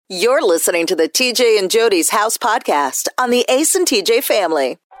You're listening to the TJ and Jody's House podcast on the Ace and TJ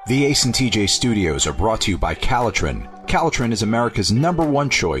family. The Ace and TJ studios are brought to you by Calitrin. Calitrin is America's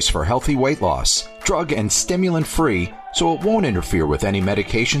 #1 choice for healthy weight loss. Drug and stimulant free, so it won't interfere with any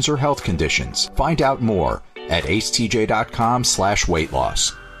medications or health conditions. Find out more at acetj.com/weight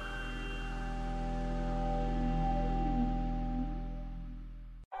loss.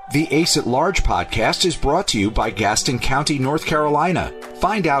 The Ace at Large podcast is brought to you by Gaston County, North Carolina.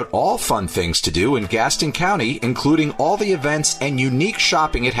 Find out all fun things to do in Gaston County, including all the events and unique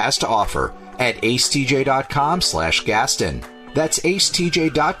shopping it has to offer at acetj.com/Gaston. That's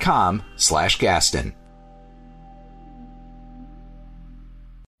acetj.com/Gaston.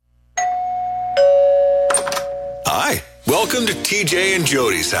 Hi, welcome to TJ and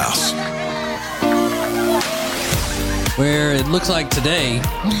Jody's house. Where it looks like today,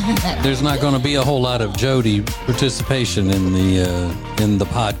 there's not going to be a whole lot of Jody participation in the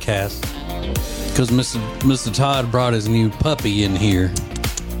podcast because Mr. Todd brought his new puppy in here,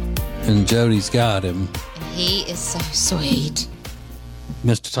 and Jody's got him. He is so sweet.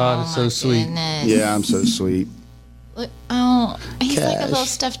 Mr. Todd is so sweet. Goodness. Yeah, I'm so sweet. Look, he's like a little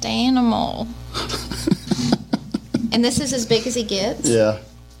stuffed animal. And this is as big as he gets? Yeah.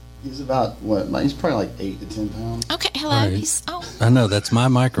 He's about, he's probably like 8 to 10 pounds. Okay, hello. Right. I know, that's my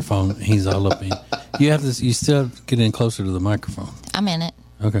microphone. He's all up in. You still have to get in closer to the microphone. I'm in it.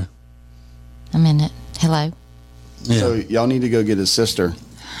 Okay. I'm in it. Hello. Yeah. So y'all need to go get his sister.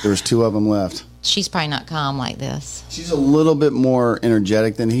 There's 2 of them left. She's probably not calm like this. She's a little bit more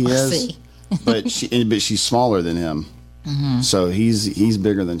energetic than he is. See. but she's smaller than him. Mm-hmm. So he's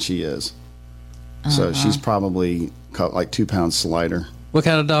bigger than she is. So she's probably like 2 pounds slighter. What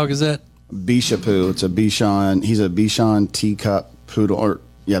kind of dog is that? Bichapoo. It's a Bichon. He's a Bichon teacup poodle,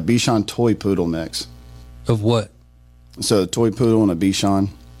 Bichon toy poodle mix. Of what? So a toy poodle and a Bichon.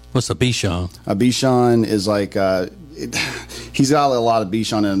 What's a Bichon? A Bichon is like he's got a lot of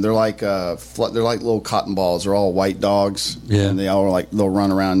Bichon in them. They're like little cotton balls. They're all white dogs. Yeah, and they'll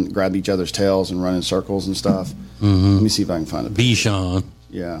run around, grab each other's tails, and run in circles and stuff. Mm-hmm. Let me see if I can find a Bichon.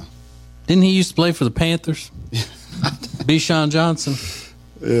 Yeah. Didn't he used to play for the Panthers? Bichon Johnson.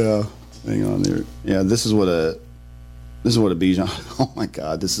 Yeah. Hang on there. Yeah, this is what a Bichon. Oh my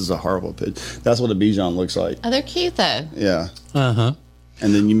God, this is a horrible pitch. That's what a Bichon looks like. Oh, they're cute though. Yeah. Uh-huh.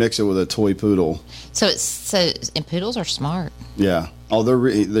 And then you mix it with a toy poodle. And poodles are smart. Yeah. Oh,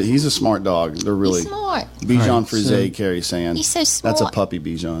 he's a smart dog. They're really He's smart. Bichon Frise, Carrie saying. He's so smart. That's a puppy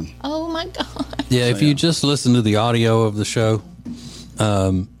Bichon. Oh my God. Yeah, if you just listen to the audio of the show,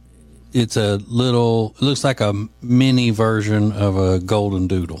 it looks like a mini version of a golden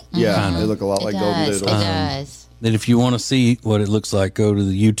doodle. Yeah, they look a lot like golden doodles. It does. Then if you want to see what it looks like, go to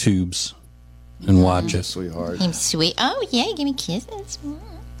the YouTubes and watch it. Sweetheart. He's sweet. Oh, yeah, give me kisses.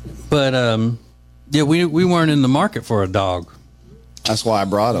 But, we weren't in the market for a dog. That's why I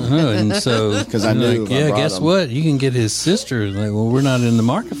brought him. And so, because I knew. Guess what? You can get his sister. Like, well, we're not in the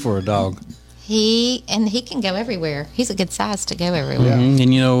market for a dog. He can go everywhere. He's a good size to go everywhere. Yeah. Mm-hmm.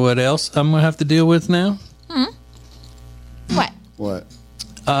 And you know what else I'm going to have to deal with now? What? What?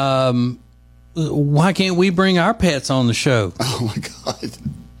 Why can't we bring our pets on the show? Oh, my God.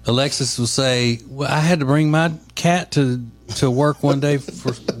 Alexis will say, well, I had to bring my cat to work one day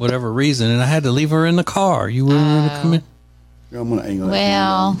for whatever reason, and I had to leave her in the car. You wouldn't come in? I'm going to angle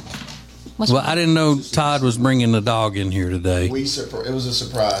that. Well, I didn't know Todd was bringing the dog in here today. It was a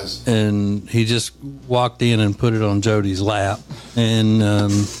surprise. And he just walked in and put it on Jody's lap. And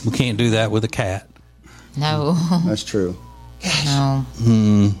we can't do that with a cat. no. That's true. No.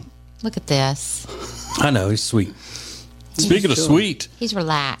 Look at this. I know, he's sweet. Speaking of sweet, He's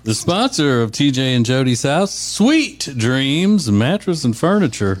relaxed. the sponsor of TJ and Jody's house, Sweet Dreams Mattress and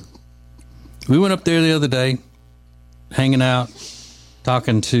Furniture. We went up there the other day, hanging out,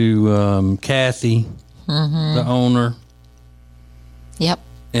 talking to Kathy, the owner. Yep.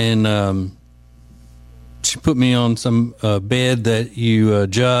 And she put me on some bed that you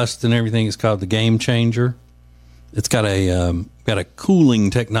adjust and everything. It's called the Game Changer. It's got a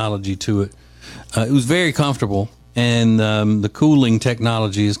cooling technology to it. It was very comfortable. And the cooling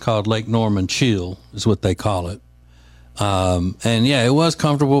technology is called Lake Norman Chill, is what they call it. And yeah, it was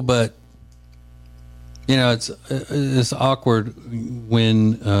comfortable, but you know, it's awkward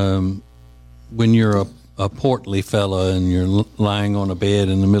when you're a portly fella and you're lying on a bed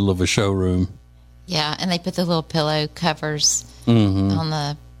in the middle of a showroom. Yeah, and they put the little pillow covers on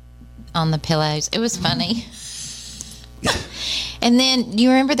the pillows. It was funny. And then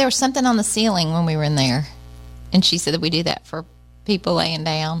you remember there was something on the ceiling when we were in there. And she said that we do that for people laying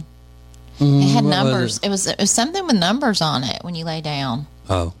down. It had numbers. It was something with numbers on it when you lay down.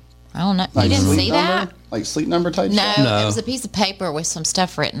 Oh. I don't know. Like You didn't sleep see number? that? Like sleep number type No, stuff? No. it was a piece of paper with some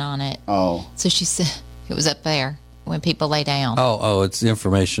stuff written on it. Oh. So she said it was up there when people lay down. Oh, it's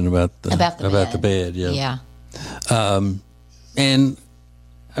information about the bed. Yeah. Yeah. And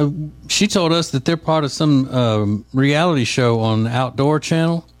she told us that they're part of some reality show on the Outdoor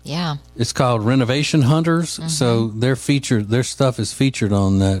Channel. Yeah. It's called Renovation Hunters. So their stuff is featured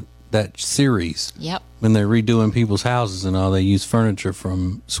on that series. Yep. When they're redoing people's houses and all, they use furniture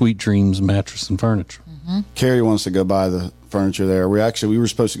from Sweet Dreams Mattress and Furniture. Carrie wants to go buy the furniture there. We were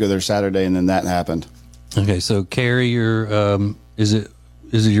supposed to go there Saturday, and then that happened. Okay, so Carrie, is it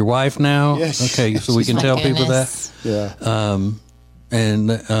your wife now? Yes. Okay, so we can My tell people that. goodness. Yeah. And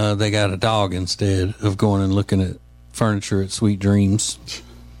they got a dog instead of going and looking at furniture at Sweet Dreams.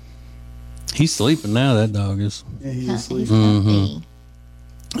 He's sleeping now, that dog is. Yeah, he's asleep. Comfy.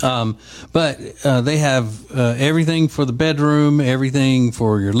 But they have everything for the bedroom, everything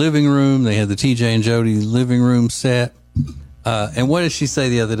for your living room. They had the TJ and Jody living room set. And what did she say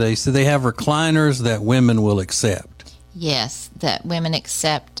the other day? So they have recliners that women will accept. Yes, that women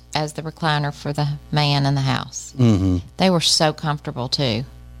accept as the recliner for the man in the house. Mm-hmm. They were so comfortable too.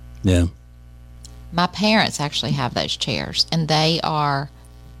 Yeah. My parents actually have those chairs, and they are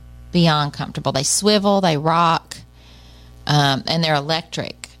beyond comfortable. They swivel, they rock, and they're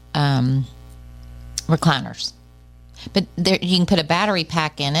electric recliners. But you can put a battery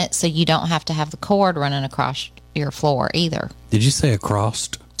pack in it, so you don't have to have the cord running across your floor either. Did you say across?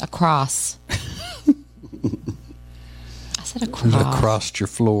 Across. I said across. Across your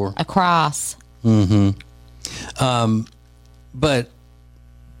floor. Across. But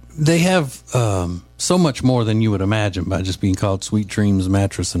they have so much more than you would imagine by just being called Sweet Dreams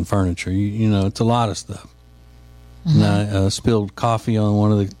Mattress and Furniture. You know, it's a lot of stuff. And I spilled coffee on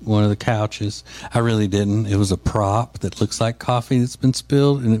one of the couches. I really didn't. It was a prop that looks like coffee that's been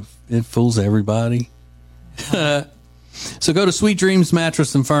spilled, and it fools everybody. So go to Sweet Dreams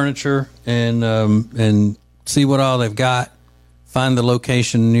Mattress and Furniture and see what all they've got. Find the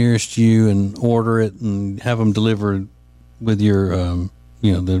location nearest you and order it, and have them delivered with your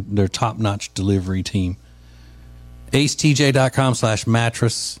their top-notch delivery team.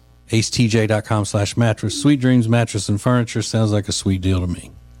 AceTJ.com/mattress. AceTJ.com/mattress. Sweet Dreams Mattress and Furniture sounds like a sweet deal to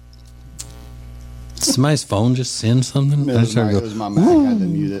me. Somebody's phone just send something? It was my Mac. I had to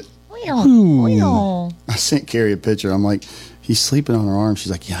mute it. I sent Carrie a picture. I'm like, he's sleeping on her arm.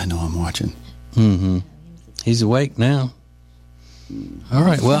 She's like, yeah, I know, I'm watching. Mm-hmm. He's awake now. All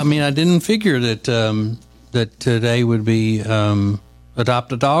right. Well, I mean, I didn't figure that that today would be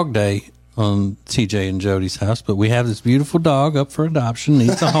Adopt a Dog Day on TJ and Jody's house, but we have this beautiful dog up for adoption,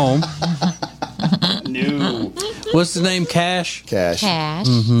 needs a home. No. What's the name? Cash? Cash. Cash.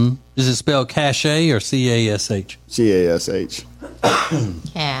 Mm-hmm. Is it spelled Cash-A or C-A-S-H? C-A-S-H.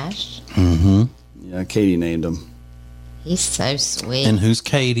 Cash. Mm-hmm. Yeah, Katie named him. He's so sweet. And who's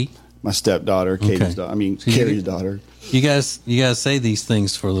Katie? My stepdaughter, Katie's Okay. daughter. I mean, So Carrie's daughter. You guys say these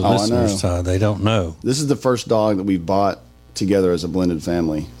things for the I listeners. know. They don't know. This is the first dog that we bought together as a blended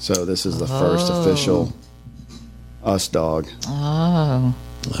family. So this is the first official us dog. Oh.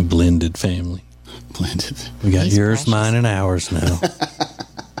 A blended family. Blended. We got He's yours, precious. mine, and ours now.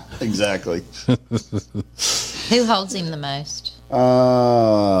 Exactly. Who holds him the most?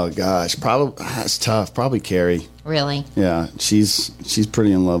 Oh gosh, probably that's tough. Probably Carrie. Really? Yeah, she's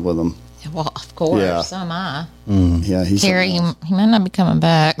pretty in love with him. Well, of course. Yeah. So am I. Yeah, he's Carrie, something else. he might not be coming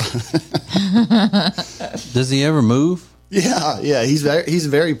back. Does he ever move? Yeah, he's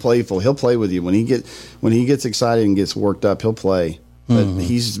very playful. He'll play with you when he gets excited and gets worked up. He'll play, but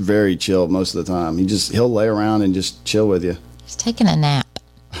he's very chill most of the time. He'll lay around and just chill with you. He's taking a nap.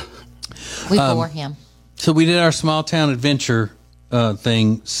 We bore him. So we did our small town adventure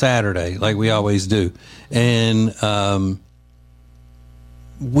thing Saturday, like we always do, and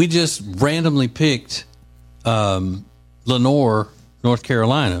we just randomly picked Lenore, North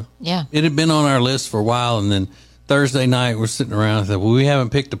Carolina. Yeah. It had been on our list for a while, and then Thursday night we're sitting around and said, well, we haven't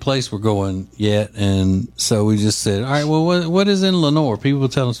picked a place we're going yet, and so we just said, all right, well, what is in Lenore? People will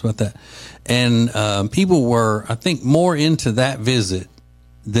tell us about that. And people were, I think, more into that visit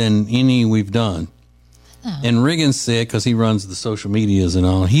than any we've done. And Riggins said, because he runs the social medias and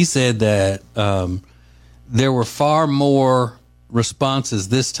all, he said that there were far more responses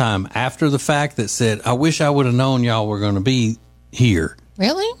this time after the fact that said, I wish I would have known y'all were going to be here.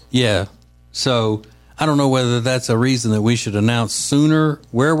 Really? Yeah. So I don't know whether that's a reason that we should announce sooner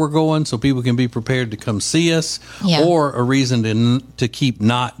where we're going so people can be prepared to come see us, Yeah. or a reason to keep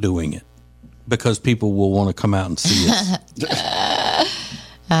not doing it because people will want to come out and see us.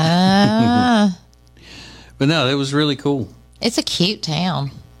 But no, it was really cool. It's a cute town.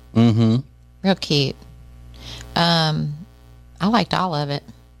 Mm-hmm. Real cute. I liked all of it,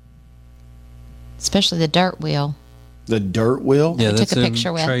 especially the dirt wheel. The dirt wheel? Yeah, took a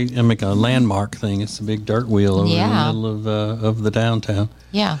picture with. A landmark thing. It's a big dirt wheel over in the middle of the downtown.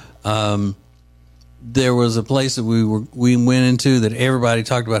 Yeah. There was a place that we went into that everybody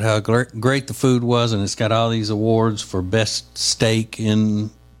talked about how great the food was, and it's got all these awards for best steak in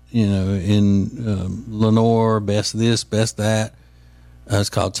Lenoir, best this, best that.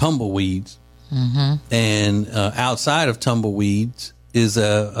 It's called Tumbleweeds, and outside of Tumbleweeds is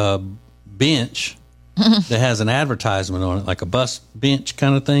a bench that has an advertisement on it, like a bus bench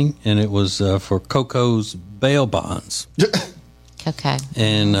kind of thing, and it was for Coco's bail bonds. Okay.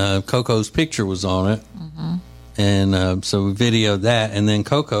 And Coco's picture was on it. And so we videoed that, and then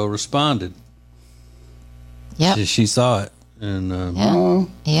Coco responded. Yeah. She saw it. And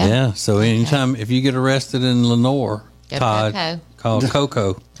yeah. So anytime, if you get arrested in Lenoir, Todd, call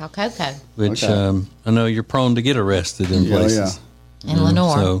Coco. Call Coco. Which I know you're prone to get arrested in places. Yeah. In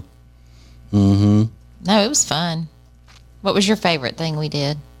Lenoir. So, No, it was fun. What was your favorite thing we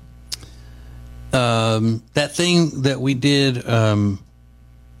did? That thing that we did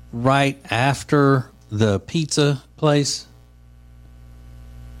right after the pizza place.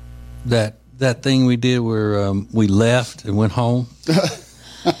 That thing we did where we left and went home.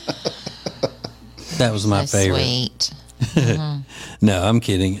 That was my favorite. Sweet. No, I'm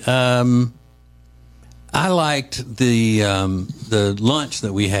kidding. I liked the lunch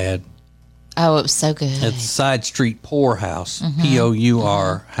that we had. Oh, it was so good. At the Side Street Pour House,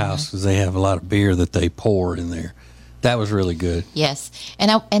 Pour house, because they have a lot of beer that they pour in there. That was really good. Yes,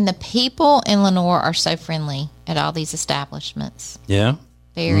 and the people in Lenoir are so friendly at all these establishments. Yeah,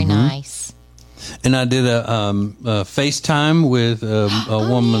 very nice. And I did a FaceTime with a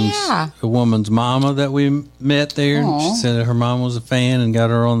woman's mama that we met there. Aww. She said that her mom was a fan and got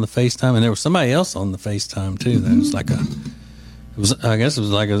her on the FaceTime, and there was somebody else on the FaceTime too. That was like I guess it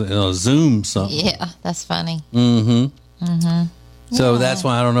was like a Zoom something. Yeah, that's funny. So that's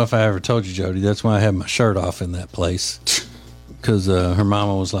why I don't know if I ever told you, Jody. That's why I had my shirt off in that place, because her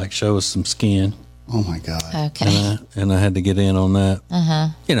mama was like, "Show us some skin." Oh my God! Okay. And I had to get in on that.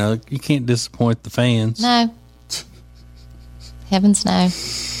 You know, you can't disappoint the fans. No. Heavens no.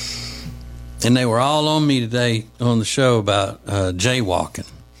 And they were all on me today on the show about jaywalking,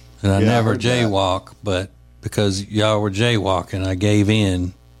 and I never jaywalk, but because y'all were jaywalking, I gave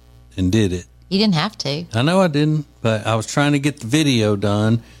in and did it. You didn't have to. I know I didn't, but I was trying to get the video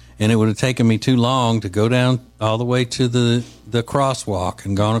done, and it would have taken me too long to go down all the way to the crosswalk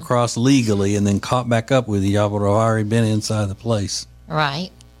and gone across legally and then caught back up with you. Y'all would have already been inside the place.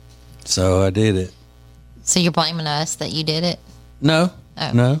 Right. So I did it. So you're blaming us that you did it? No.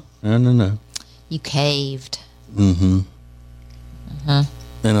 Oh. No. You caved. And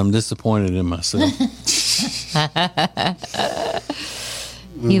I'm disappointed in myself.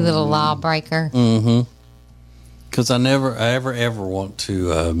 You little lawbreaker. Because I ever want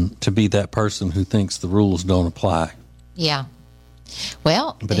to be that person who thinks the rules don't apply. Yeah.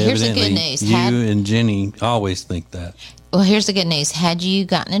 Well, But here's the evidently, good news. you and Jenny always think that. Well, here's the good news. Had you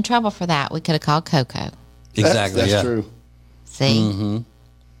gotten in trouble for that, we could have called Coco. Exactly. That's true. See?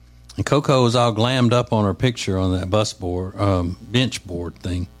 And Coco was all glammed up on her picture on that bench board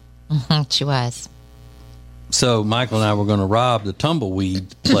thing. She was. So Michael and I were going to rob the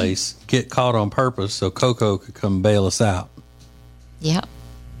tumbleweed place, get caught on purpose so Coco could come bail us out. Yep.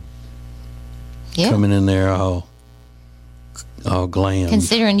 Yep. Coming in there all glammed.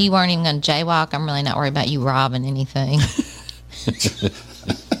 Considering you weren't even going to jaywalk, I'm really not worried about you robbing anything.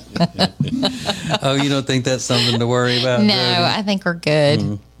 Oh, you don't think that's something to worry about? No, Jody? I think we're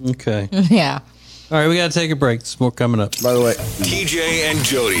good. Okay. Yeah. All right, we got to take a break. There's more coming up. By the way, TJ and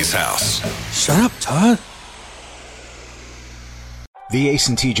Jody's house. Shut up, Todd. The Ace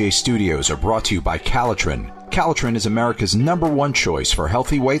and TJ studios are brought to you by Calitrin. Calitrin is America's #1 choice for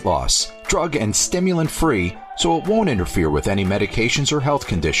healthy weight loss. Drug and stimulant free, so it won't interfere with any medications or health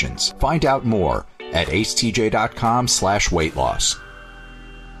conditions. Find out more at acetj.com/weight loss.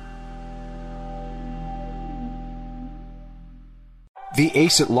 The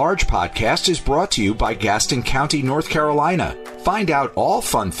Ace at Large podcast is brought to you by Gaston County, North Carolina. Find out all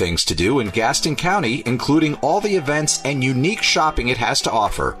fun things to do in Gaston County, including all the events and unique shopping it has to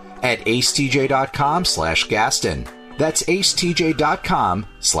offer at acetj.com/Gaston. That's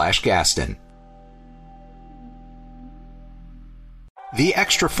acetj.com/Gaston. The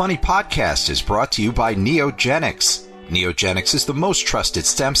Extra Funny podcast is brought to you by Neogenics. Neogenics is the most trusted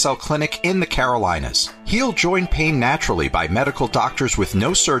stem cell clinic in the Carolinas. Heal joint pain naturally by medical doctors with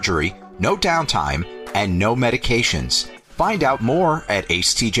no surgery, no downtime, and no medications. Find out more at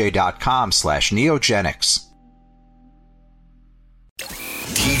acetj.com/neogenics.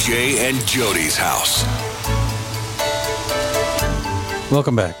 TJ and Jody's house.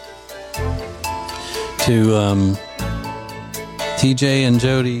 Welcome back to TJ and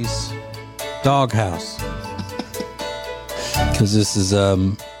Jody's doghouse. Because this is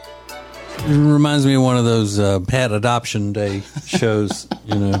it reminds me of one of those pet adoption day shows,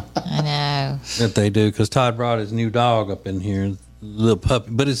 I know that they do. Because Todd brought his new dog up in here, little puppy.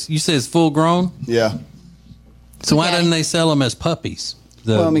 But you say it's full grown. Yeah. So why didn't they sell them as puppies?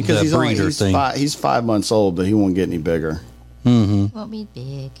 Because he's 5 months old, but he won't get any bigger. Won't be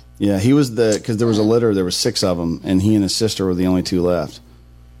big. Yeah, he was because there was a litter. There were 6 of them, and he and his sister were the only 2 left.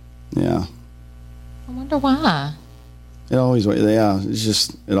 Yeah. I wonder why. It always, because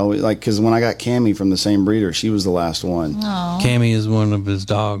when I got Cammie from the same breeder, she was the last one. Oh. Cammie is one of his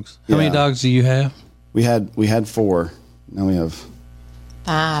dogs. How many dogs do you have? We had 4. Now we have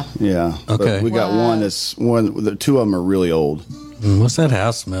 5. Yeah. Okay. But we got one that's the 2 of them are really old. What's that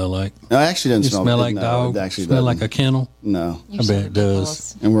house smell like? No, it actually doesn't smell like no, dog. It actually smell doesn't. like a kennel. No, I bet it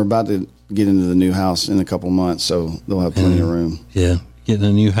does. And we're about to get into the new house in a couple months, so they'll have plenty of room. Yeah, getting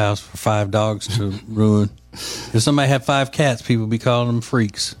a new house for 5 dogs to ruin. If somebody had 5 cats, people would be calling them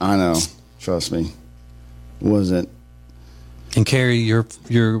freaks. I know. Trust me. Wasn't. And Carrie, your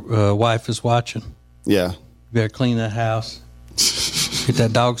wife is watching. Yeah. You better clean that house. Get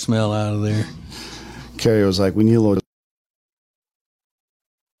that dog smell out of there. Carrie was like, "We need a little."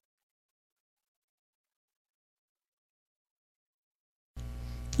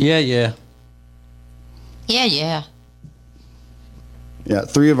 Yeah. Yeah. Yeah,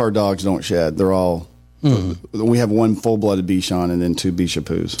 3 of our dogs don't shed. They're all. We have 1 full-blooded Bichon and then 2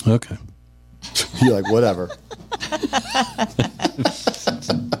 Bichapus. Okay. You're like, whatever.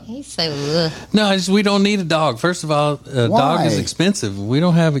 He's so. No, we don't need a dog. First of all, a dog is expensive. We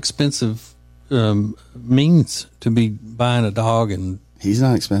don't have expensive means to be buying a dog and. He's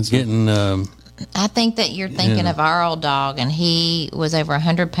not expensive. Getting. I think that you're thinking of our old dog, and he was over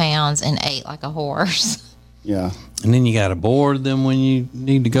 100 pounds and ate like a horse. Yeah. And then you got to board them when you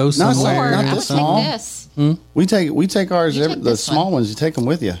need to go somewhere. Not this small. This. We take ours. You took The this small one. ones, you take them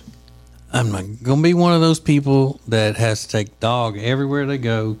with you. I'm not going to be one of those people that has to take dog everywhere they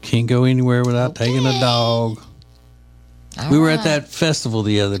go. Can't go anywhere without taking a dog. We were at that festival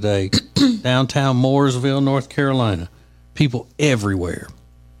the other day, downtown Mooresville, North Carolina. People everywhere.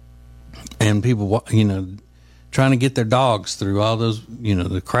 And people, trying to get their dogs through all those,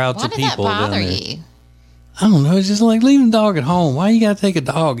 the crowds Why of did that people down bother there. you? I don't know. It's just like leaving the dog at home. Why you got to take a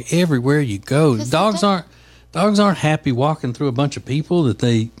dog everywhere you go? Dogs aren't happy walking through a bunch of people that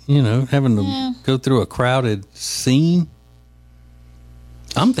they, having to go through a crowded scene.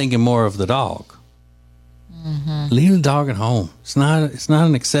 I'm thinking more of the dog. Mm-hmm. Leave the dog at home. It's not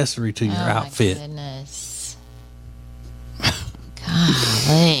an accessory to your outfit. My goodness.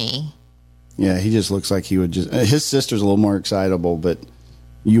 Golly. Yeah, he just looks like he would just. His sister's a little more excitable, but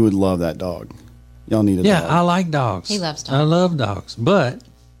you would love that dog. Y'all need a dog. Yeah, I like dogs. He loves dogs. I love dogs, but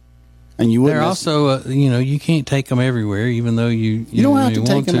and you they're also, you can't take them everywhere, even though you don't have to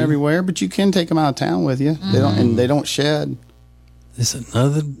take them everywhere, but you can take them out of town with you. Mm-hmm. They don't shed. It's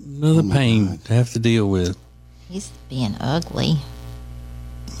another pain to have to deal with. He's being ugly.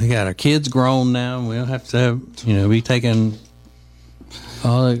 We got our kids grown now, and we don't have to be taking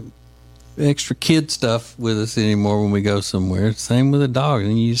all the extra kid stuff with us anymore when we go somewhere. Same with a dog,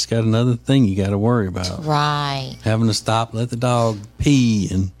 and you just got another thing you got to worry about. Right. Having to stop, let the dog pee,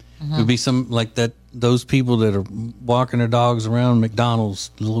 and it would be some like that. Those people that are walking their dogs around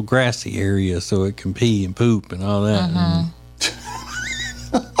McDonald's little grassy area so it can pee and poop and all that.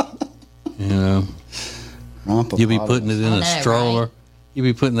 And, you'll be putting it in a stroller. Right? You'll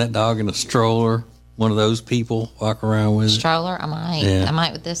be putting that dog in a stroller. One of those people walk around with stroller. I might. Yeah. I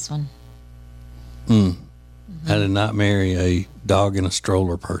might with this one. I did not marry a dog in a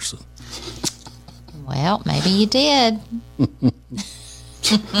stroller person. Well, maybe you did.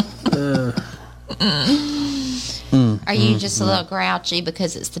 Are you just a little grouchy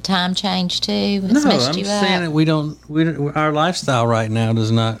because it's the time change too? It's no, I'm saying that we don't. Our lifestyle right now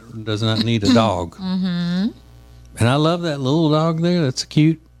does not need a dog. And I love that little dog there. That's a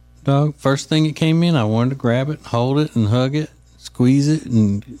cute dog. First thing it came in, I wanted to grab it, hold it, and hug it, squeeze it,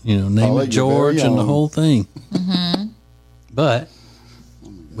 and name it George and the whole thing. But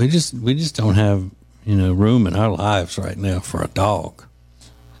we just don't have room in our lives right now for a dog.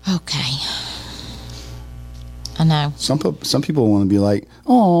 Okay. I know. Some people want to be like,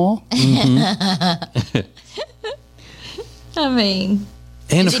 "Oh." I mean,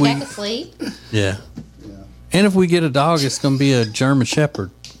 and is if he we back asleep? Yeah. And if we get a dog, it's going to be a German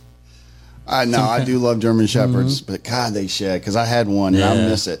Shepherd. I know. I do love German Shepherds, but God, they shed because I had one and I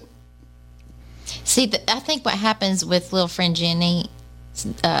miss it. See, I think what happens with little friend Jenny,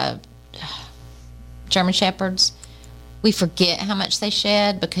 German Shepherds, we forget how much they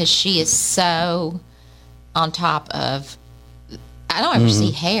shed because she is so on top of. I don't ever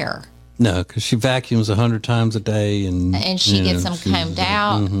see hair. No, because she vacuums 100 times a day, and she gets them combed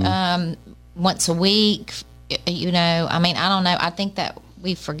out once a week. You know, I mean, I don't know. I think that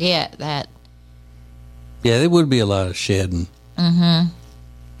we forget that. Yeah, there would be a lot of shedding. Mm-hmm.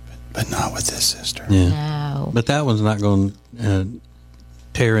 But not with this sister. Yeah. No. But that one's not going to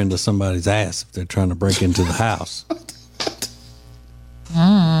tear into somebody's ass if they're trying to break into the house.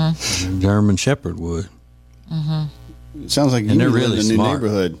 A German Shepherd would. It sounds like you they're live really in a new smart.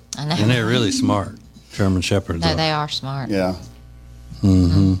 neighborhood. I know. And they're really smart. German Shepherds No, are. they are smart. Yeah.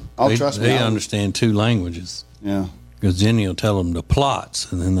 They, trust me. they understand 2 languages. Yeah. Because Jenny will tell them to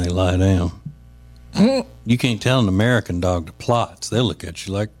plots, and then they lie down. You can't tell an American dog to plots. They'll look at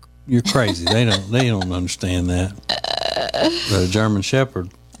you like you're crazy. They don't understand that. But a German Shepherd,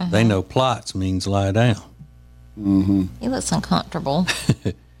 they know plots means lie down. He looks uncomfortable.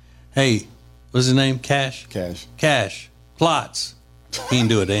 Hey, what's his name? Cash? Cash. Plots. He didn't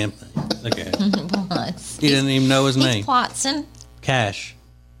do a damn thing. Look at him. He didn't even know his name. He's Plotson. Cash.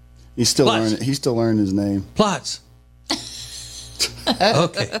 He's still Plots. learning. He's still learning his name. Plots.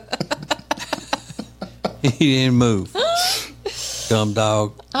 Okay. He didn't move. Dumb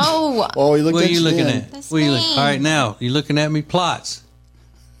dog. Oh, Oh, he looked What at are you looking then. at? That's What are you me. All right, now you looking at me. Plots.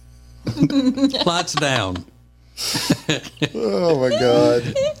 Plots down. Oh my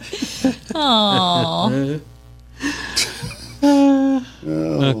God.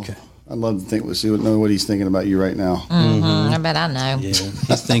 Okay. I'd love to think. Know what he's thinking about you right now. I bet I know. Yeah,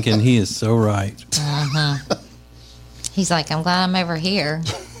 he's thinking he is so right. He's like, I'm glad I'm over here.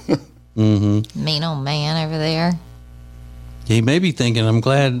 Mean old man over there. He may be thinking, I'm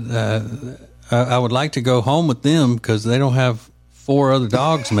glad. I would like to go home with them because they don't have 4 other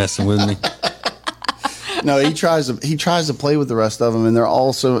dogs messing with me. No, he tries to play with the rest of them, and they're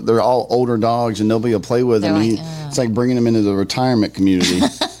all older dogs, and nobody will play with They're him. like, It's like bringing him into the retirement community.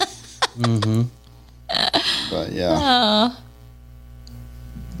 But yeah,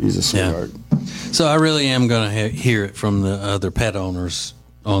 he's a sweetheart. So I really am going to hear it from the other pet owners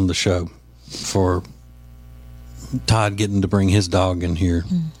on the show for Todd getting to bring his dog in here.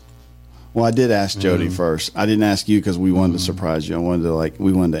 Well, I did ask Jody first. I didn't ask you because we wanted to surprise you.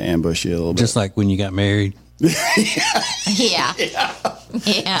 We wanted to ambush you a little bit. Just like when you got married. Yeah.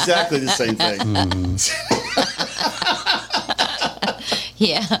 Exactly the same thing.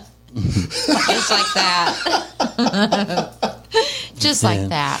 Yeah. Just like that. Just like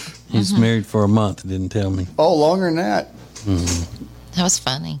that. He's married for a month. Didn't tell me. Oh, longer than that. That was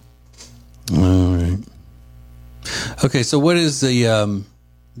funny. All right. Okay, so what is the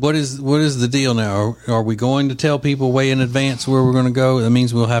what is the deal now? Are we going to tell people way in advance where we're going to go? That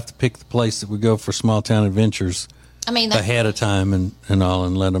means we'll have to pick the place that we go for Small Town Adventures I mean, ahead of time and all,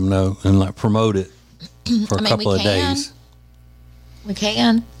 and let them know and like promote it for a couple of days. We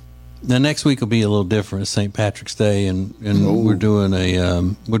can. The next week will be a little different. It's St. Patrick's Day, and we're doing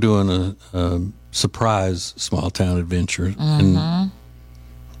a surprise Small Town Adventure, and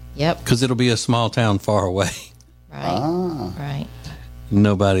Yep. because it'll be a small town far away. Right. Right.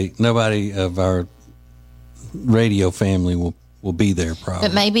 Nobody of our radio family will be there probably.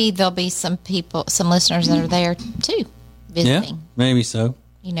 But maybe there'll be some people, some listeners that are there too, visiting. Yeah, maybe so.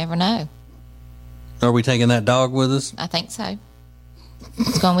 You never know. Are we taking that dog with us? I think so.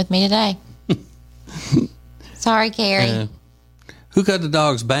 It's going with me today. Sorry, Carrie. Who cut the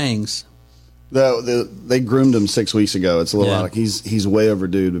dog's bangs? They groomed him 6 weeks ago. It's a little Yeah. out of, he's way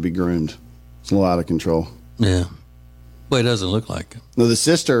overdue to be groomed. It's a little out of control. Yeah. Well, it doesn't look like it. No, the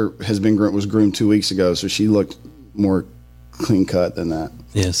sister was groomed 2 weeks ago, so she looked more clean cut than that.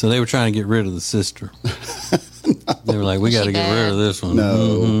 Yeah, so they were trying to get rid of the sister. They were like, we got to get rid of this one.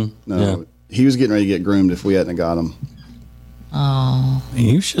 No. Yeah. He was getting ready to get groomed if we hadn't got him. Oh.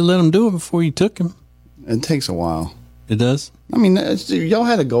 You should let him do it before you took him. It takes a while. It does? I mean, y'all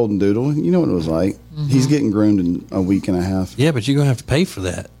had a golden doodle. You know what it was like. He's getting groomed in a week and a half. Yeah, but you're going to have to pay for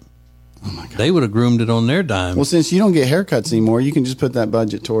that. Oh, my God. They would have groomed it on their dime. Well, since you don't get haircuts anymore, you can just put that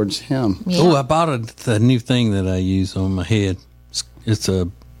budget towards him. Yeah. Oh, I bought a new thing that I use on my head. It's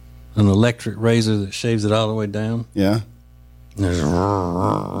an electric razor that shaves it all the way down. Yeah. There's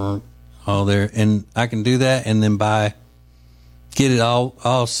all there, and I can do that, and then get it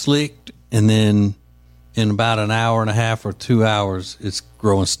all slicked, and then in about an hour and a half or 2 hours, it's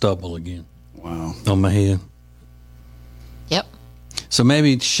growing stubble again. Wow. On my head. So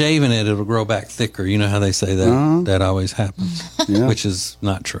maybe shaving it'll grow back thicker. You know how they say that that always happens, which is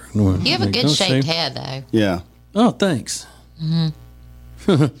not true. You have a good shaped head, though. Yeah. Oh, thanks.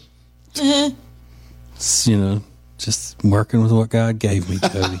 Just working with what God gave me,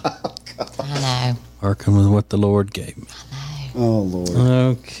 Jody. I know. Working with what the Lord gave me. I know. Oh, Lord.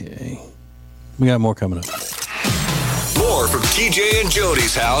 Okay. We got more coming up. More from TJ and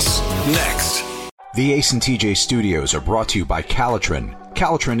Jody's house next. The Ace and TJ studios are brought to you by Calitrin.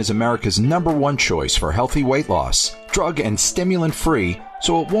 Calitrin is America's #1 choice for healthy weight loss. Drug and stimulant free,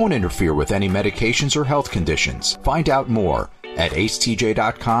 so it won't interfere with any medications or health conditions. Find out more at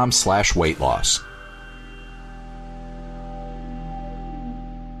acetj.com/weight loss.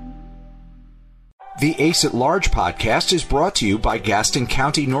 The Ace at Large podcast is brought to you by Gaston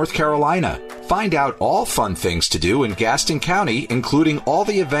County, North Carolina. Find out all fun things to do in Gaston County, including all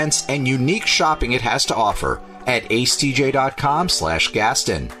the events and unique shopping it has to offer at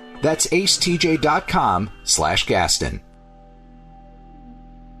acetj.com/Gaston. That's acetj.com/Gaston.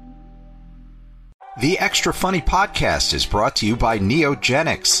 The Extra Funny podcast is brought to you by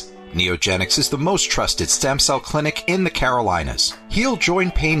Neogenics. Neogenics is the most trusted stem cell clinic in the Carolinas. Heal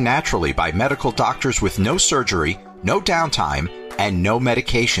joint pain naturally by medical doctors with no surgery, no downtime, and no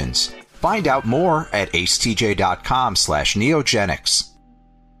medications. Find out more at acetj.com/Neogenics.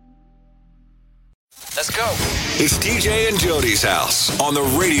 Let's go. It's TJ and Jody's house on the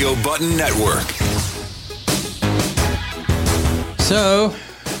Radio Button Network. So,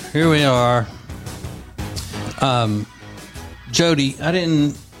 here we are. Jody, I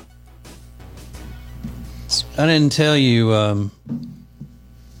didn't tell you, I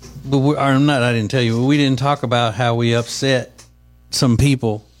didn't tell you, but we didn't talk about how we upset some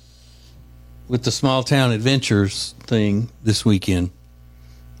people with the Small Town Adventures thing this weekend.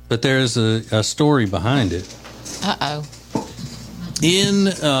 But there's a story behind it. Uh-oh. In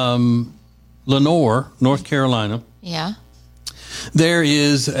Lenoir, North Carolina. Yeah. There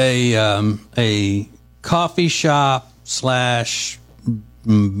is a coffee shop /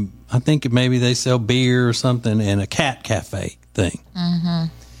 I think maybe they sell beer or something, and a cat cafe thing. Mm-hmm.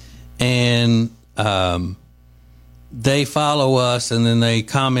 And they follow us, and then they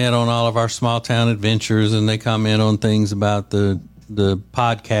comment on all of our Small Town Adventures, and they comment on things about the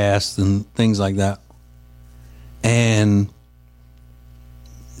podcast and things like that. And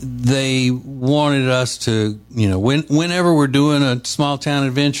they wanted us to, whenever we're doing a Small Town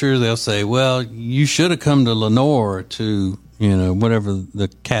Adventure, they'll say, well, you should have come to Lenoir to, whatever the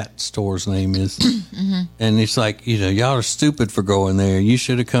cat store's name is. Mm-hmm. And it's like, y'all are stupid for going there. You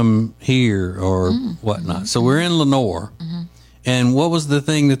should have come here or whatnot. So we're in Lenoir. Mm-hmm. And what was the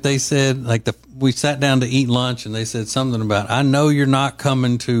thing that they said? Like we sat down to eat lunch, and they said something about, I know you're not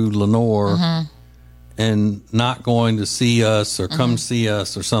coming to Lenoir and not going to see us or come see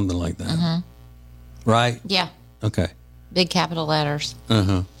us or something like that. Mm-hmm. Right? Yeah. Okay. Big capital letters.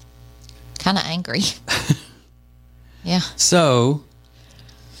 Uh-huh. Kind of angry. Yeah. So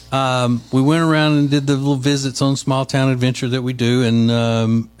we went around and did the little visits on Small Town Adventure that we do, and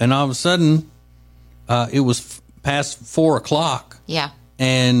all of a sudden it was past 4:00. Yeah.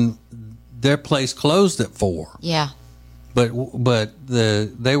 And their place closed at 4. Yeah. But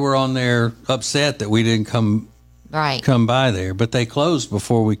they were on there upset that we didn't come by there, but they closed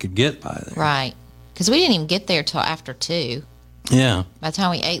before we could get by there. Right. Because we didn't even get there till after 2. Yeah. By the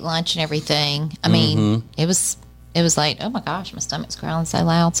time we ate lunch and everything, I mean, it was late. Oh my gosh, my stomach's growling so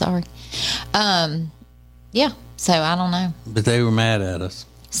loud. Sorry. Yeah. So I don't know. But they were mad at us.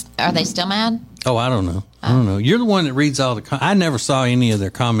 Are they still mad? Oh, I don't know. I don't know. You're the one that reads all the. I never saw any of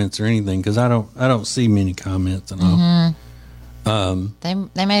their comments or anything because I don't see many comments and all.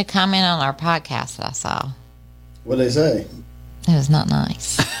 They made a comment on our podcast that I saw. What did they say? It was not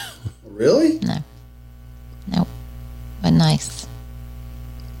nice. Really? No. Nope. But nice.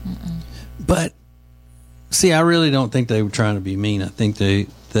 But see, I really don't think they were trying to be mean. I think they're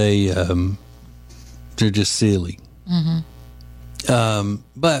just silly.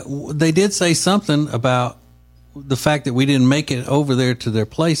 But they did say something about the fact that we didn't make it over there to their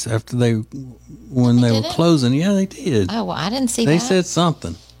place after when they were closing. Yeah, they did. Oh, well, I didn't see that. They said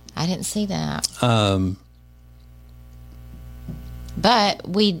something. I didn't see that. But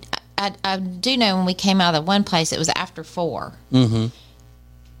I do know when we came out of the one place, it was after 4. Mm-hmm.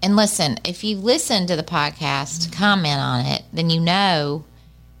 And listen, if you listen to the podcast, comment on it, then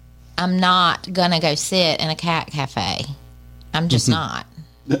I'm not going to go sit in a cat cafe. I'm just not.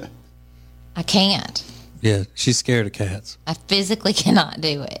 I can't. Yeah, she's scared of cats. I physically cannot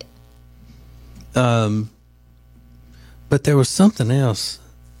do it. But there was something else.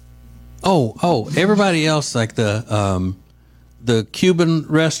 Oh, everybody else, like the the Cuban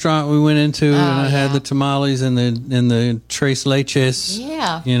restaurant we went into, and I had the tamales and the tres leches.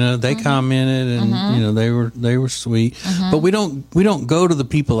 Yeah, they commented, and they were sweet. But we don't go to the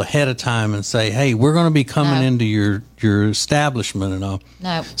people ahead of time and say, hey, we're going to be coming into your establishment and all.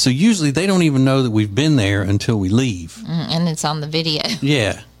 No. So usually they don't even know that we've been there until we leave, and it's on the video.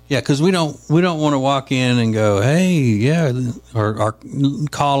 Yeah, because we don't want to walk in and go, hey, or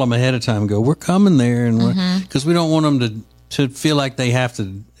call them ahead of time and go, we're coming there, and because we don't want them to feel like they have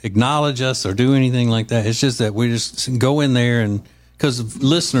to acknowledge us or do anything like that. It's just that we just go in there, and because of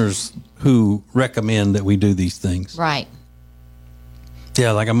listeners who recommend that we do these things. Right.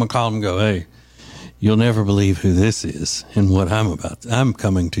 Yeah, like I'm going to call them and go, hey, you'll never believe who this is and what I'm about. I'm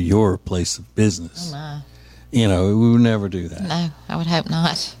coming to your place of business. Oh, no. We would never do that. No, I would hope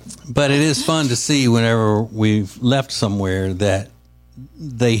not. But it is fun to see whenever we've left somewhere that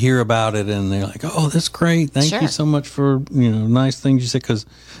they hear about it and they're like, oh, that's great. Thank you so much for, nice things you said. Because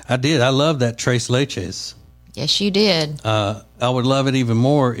I love that tres leches. Yes, you did. I would love it even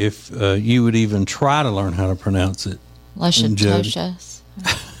more if you would even try to learn how to pronounce it. Luscious.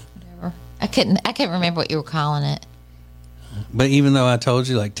 Whatever. I couldn't remember what you were calling it. But even though I told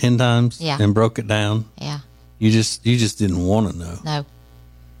you like 10 times and broke it down, you just didn't want to know. No.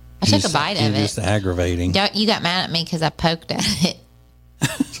 I took a bite of it. Just aggravating. You got mad at me because I poked at it.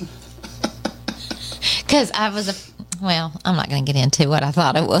 Because I'm not going to get into what I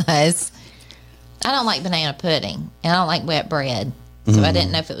thought it was. I don't like banana pudding, and I don't like wet bread. So I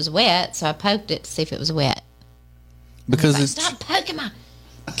didn't know if it was wet, so I poked it to see if it was wet. Because stop poking my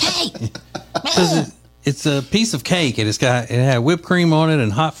cake. Because it's a piece of cake, and it had whipped cream on it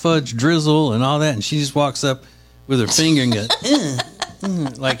and hot fudge drizzle and all that, and she just walks up with her finger and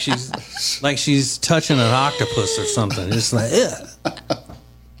goes, like she's touching an octopus or something. It's like,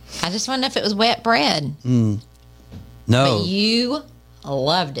 I just wondered if it was wet bread. No. But you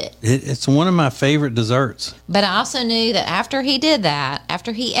loved it. It's one of my favorite desserts. But I also knew that after he did that,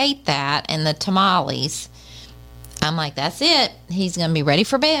 after he ate that and the tamales, I'm like, that's it. He's going to be ready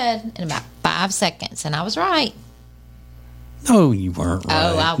for bed in about 5 seconds. And I was right. No, you weren't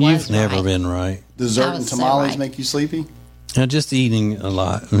right. Oh, I was You've never right. been right. Dessert and tamales make you sleepy? Just eating a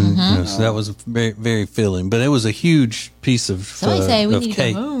lot. So that was very, very filling. But it was a huge piece of Somebody say we need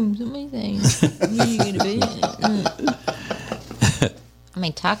cake. to go home. Somebody say we need to go to bed. I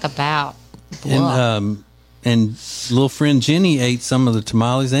mean, talk about and little friend Jenny ate some of the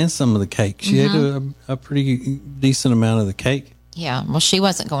tamales and some of the cake. She ate a pretty decent amount of the cake. Yeah. Well, she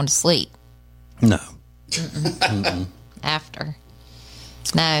wasn't going to sleep. No. After.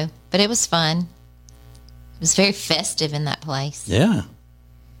 No. But it was fun. It was very festive in that place. Yeah.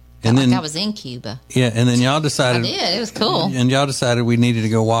 And then I was in Cuba. Yeah, and then y'all decided. I did. It was cool. And y'all decided we needed to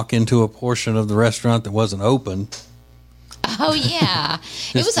go walk into a portion of the restaurant that wasn't open. Oh yeah,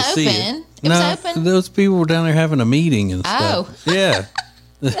 it was open. It was open. Those people were down there having a meeting and stuff. Oh, yeah.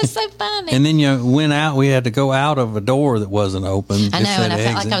 That's so funny. And then you went out. We had to go out of a door that wasn't open. I know, and I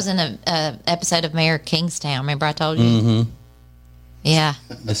felt like I was in a episode of Mayor of Kingstown. Remember I told you? Mm-hmm. Yeah.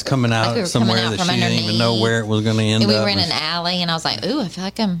 It's coming out like somewhere coming out that she didn't even know where it was going to end up. We were in an alley, and I was like, ooh, I feel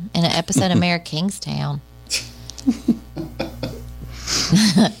like I'm in an episode of Mayor of Kingstown.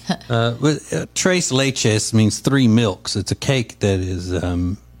 Tres leches means 3 milks. It's a cake that is.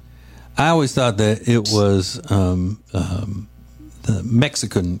 I always thought that it was the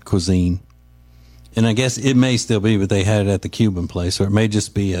Mexican cuisine, and I guess it may still be, but they had it at the Cuban place, or it may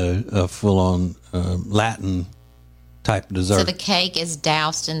just be a full-on Latin type dessert. So the cake is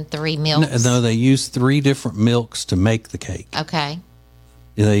doused in 3 milks. No, they use 3 different milks to make the cake. Okay.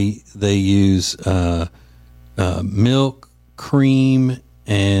 They use milk, cream,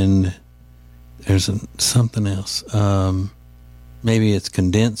 and there's something else. Maybe it's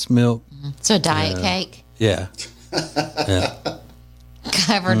condensed milk. So a diet cake. Yeah.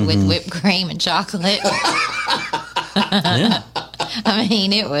 Covered with whipped cream and chocolate. Yeah. I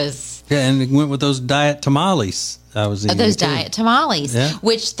mean, it was. Yeah, and it went with those diet tamales. I was eating those too. diet tamales, yeah.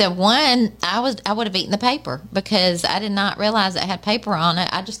 Which the one I would have eaten the paper because I did not realize it had paper on it.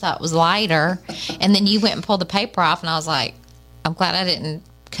 I just thought it was lighter, and then you went and pulled the paper off, and I was like, I'm glad I didn't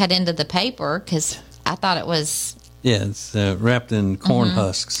cut into the paper because I thought it was. Yeah, it's wrapped in corn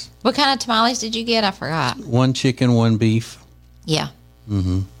husks. What kind of tamales did you get? I forgot. 1 chicken, 1 beef. Yeah.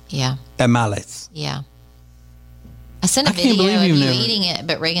 Mm-hmm. Yeah. Tamales. Yeah. I sent a video of you eating it,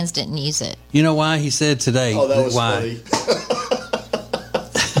 but Reagan's didn't use it. You know why? He said today. Oh, that was why. funny.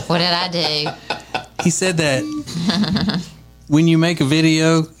 What did I do? He said that when you make a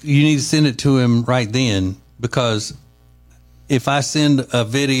video, you need to send it to him right then, because if I send a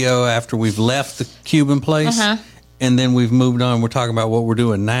video after we've left the Cuban place and then we've moved on. We're talking about what we're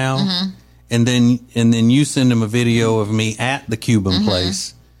doing now, and then you send him a video of me at the Cuban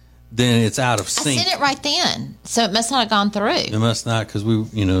place. Then it's out of sync. I sent it right then, so it must not have gone through. It must not, because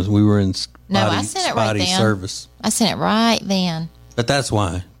we were in spotty service. I sent it right then. But that's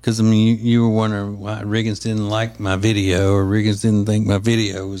why, because I mean, you were wondering why Riggins didn't like my video, or Riggins didn't think my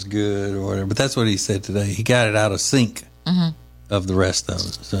video was good, or whatever. But that's what he said today. He got it out of sync of the rest of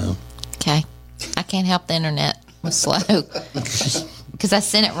it. So okay, I can't help the internet was slow because I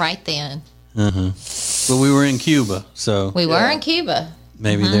sent it right then. But we were in Cuba, so we were in Cuba.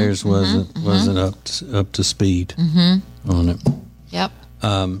 Maybe theirs wasn't up to speed on it. Yep.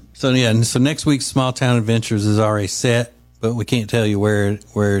 So next week's Small Town Adventures is already set, but we can't tell you where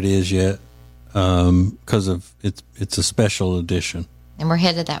it is yet because of it's a special edition. And we're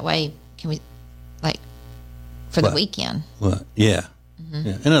headed that way. Can we, for the weekend? What? Yeah.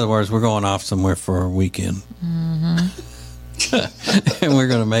 Yeah. In other words, we're going off somewhere for a weekend, and we're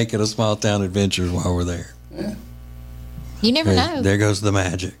going to make it a Small Town Adventures while we're there. Yeah. You never know. There goes the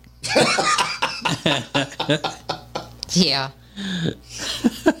magic. Yeah.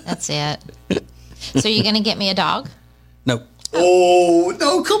 That's it. So you're going to get me a dog? Nope. Oh,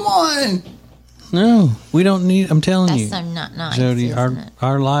 no, come on. No, we don't need, I'm telling you. That's so not nice, Jody,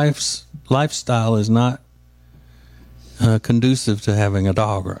 our lifestyle is not conducive to having a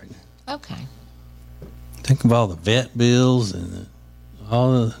dog right now. Okay. Think of all the vet bills and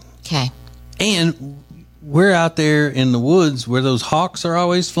all the... Okay. And we're out there in the woods where those hawks are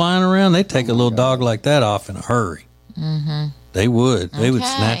always flying around. They take a little dog like that off in a hurry. They would. They would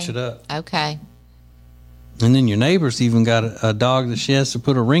snatch it up. Okay. And then your neighbor's even got a dog that she has to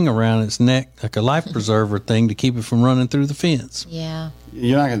put a ring around its neck, like a life preserver thing, to keep it from running through the fence. Yeah.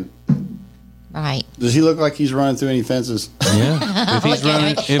 You're not going to... Right. Does he look like he's running through any fences? Yeah. If he's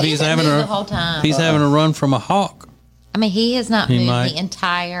having the whole time. He's having a run from a hawk. I mean, he has not moved the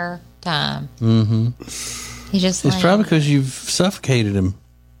entire time. He just. It's probably because you've suffocated him.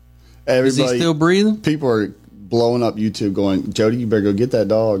 Is he still breathing? People are blowing up YouTube, going, "Jody, you better go get that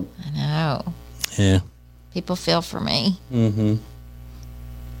dog." I know. Yeah. People feel for me. And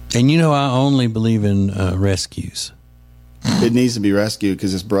I only believe in rescues. It needs to be rescued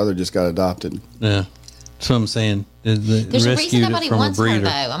because his brother just got adopted. Yeah. That's what I'm saying. There's a reason nobody wants her, though.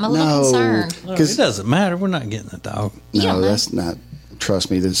 I'm a little concerned. Because it doesn't matter. We're not getting a dog. No, that's not. Trust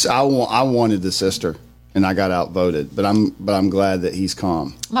me. I wanted the sister, and I got outvoted. But I'm glad that he's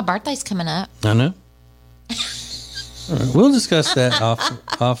calm. My birthday's coming up. I know. All right, we'll discuss that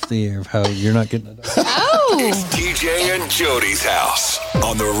off the air of how you're not getting a dog. Oh. It's TJ and Jody's house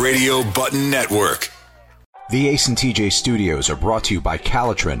on the Radio Button Network. The Ace and TJ studios are brought to you by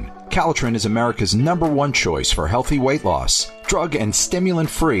Calitrin. Calitrin is America's #1 choice for healthy weight loss. Drug and stimulant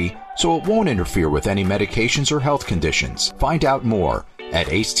free, so it won't interfere with any medications or health conditions. Find out more at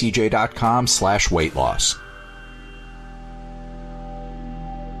acetj.com/weight loss.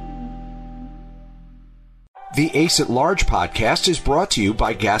 The Ace at Large podcast is brought to you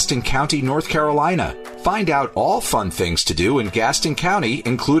by Gaston County, North Carolina. Find out all fun things to do in Gaston County,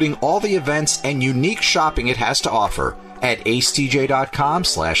 including all the events and unique shopping it has to offer at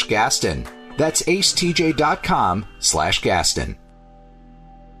acetj.com/Gaston. That's acetj.com/Gaston.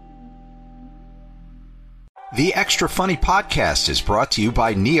 The Extra Funny podcast is brought to you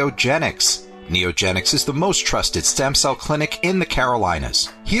by Neogenics. Neogenics is the most trusted stem cell clinic in the Carolinas.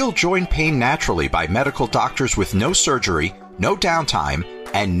 Heal joint pain naturally by medical doctors with no surgery, no downtime,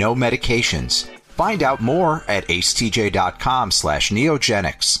 and no medications. Find out more at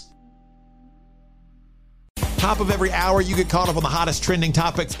acetj.com/Neogenics. Top of every hour, you get caught up on the hottest trending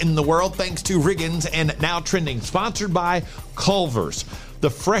topics in the world thanks to Riggins and Now Trending, sponsored by Culver's. The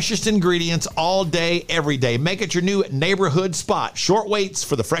freshest ingredients all day, every day. Make it your new neighborhood spot. Short waits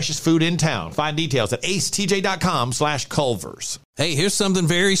for the freshest food in town. Find details at acetj.com/Culver's. Hey, here's something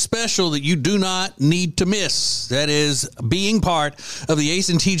very special that you do not need to miss. That is being part of the Ace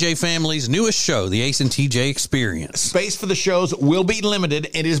and TJ family's newest show, the Ace and TJ Experience. Space for the shows will be limited.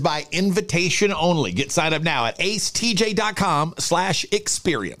 It is by invitation only. Get signed up now at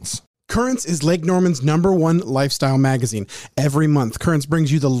acetj.com/experience. Currents is Lake Norman's #1 lifestyle magazine. Every month, Currents brings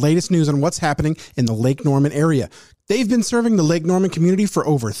you the latest news on what's happening in the Lake Norman area. They've been serving the Lake Norman community for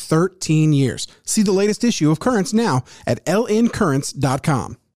over 13 years. See the latest issue of Currents now at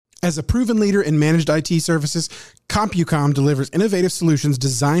lncurrents.com. As a proven leader in managed IT services, CompuCom delivers innovative solutions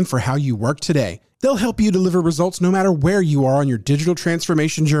designed for how you work today. They'll help you deliver results no matter where you are on your digital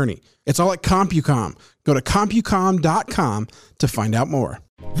transformation journey. It's all at CompuCom. Go to CompuCom.com to find out more.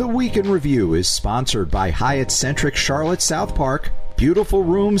 The Week in Review is sponsored by Hyatt Centric Charlotte South Park, beautiful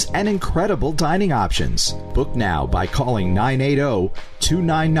rooms, and incredible dining options. Book now by calling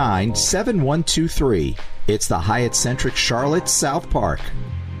 980-299-7123. It's the Hyatt Centric Charlotte South Park.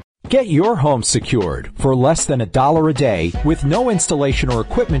 Get your home secured for less than $1 a day with no installation or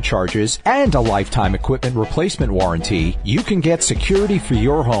equipment charges and a lifetime equipment replacement warranty. You can get security for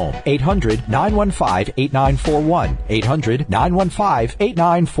your home. 800-915-8941.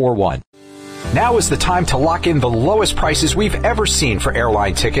 800-915-8941. Now is the time to lock in the lowest prices we've ever seen for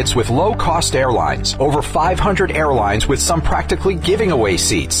airline tickets with low-cost airlines. Over 500 airlines with some practically giving away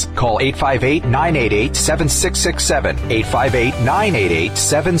seats. Call 858-988-7667.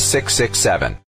 858-988-7667.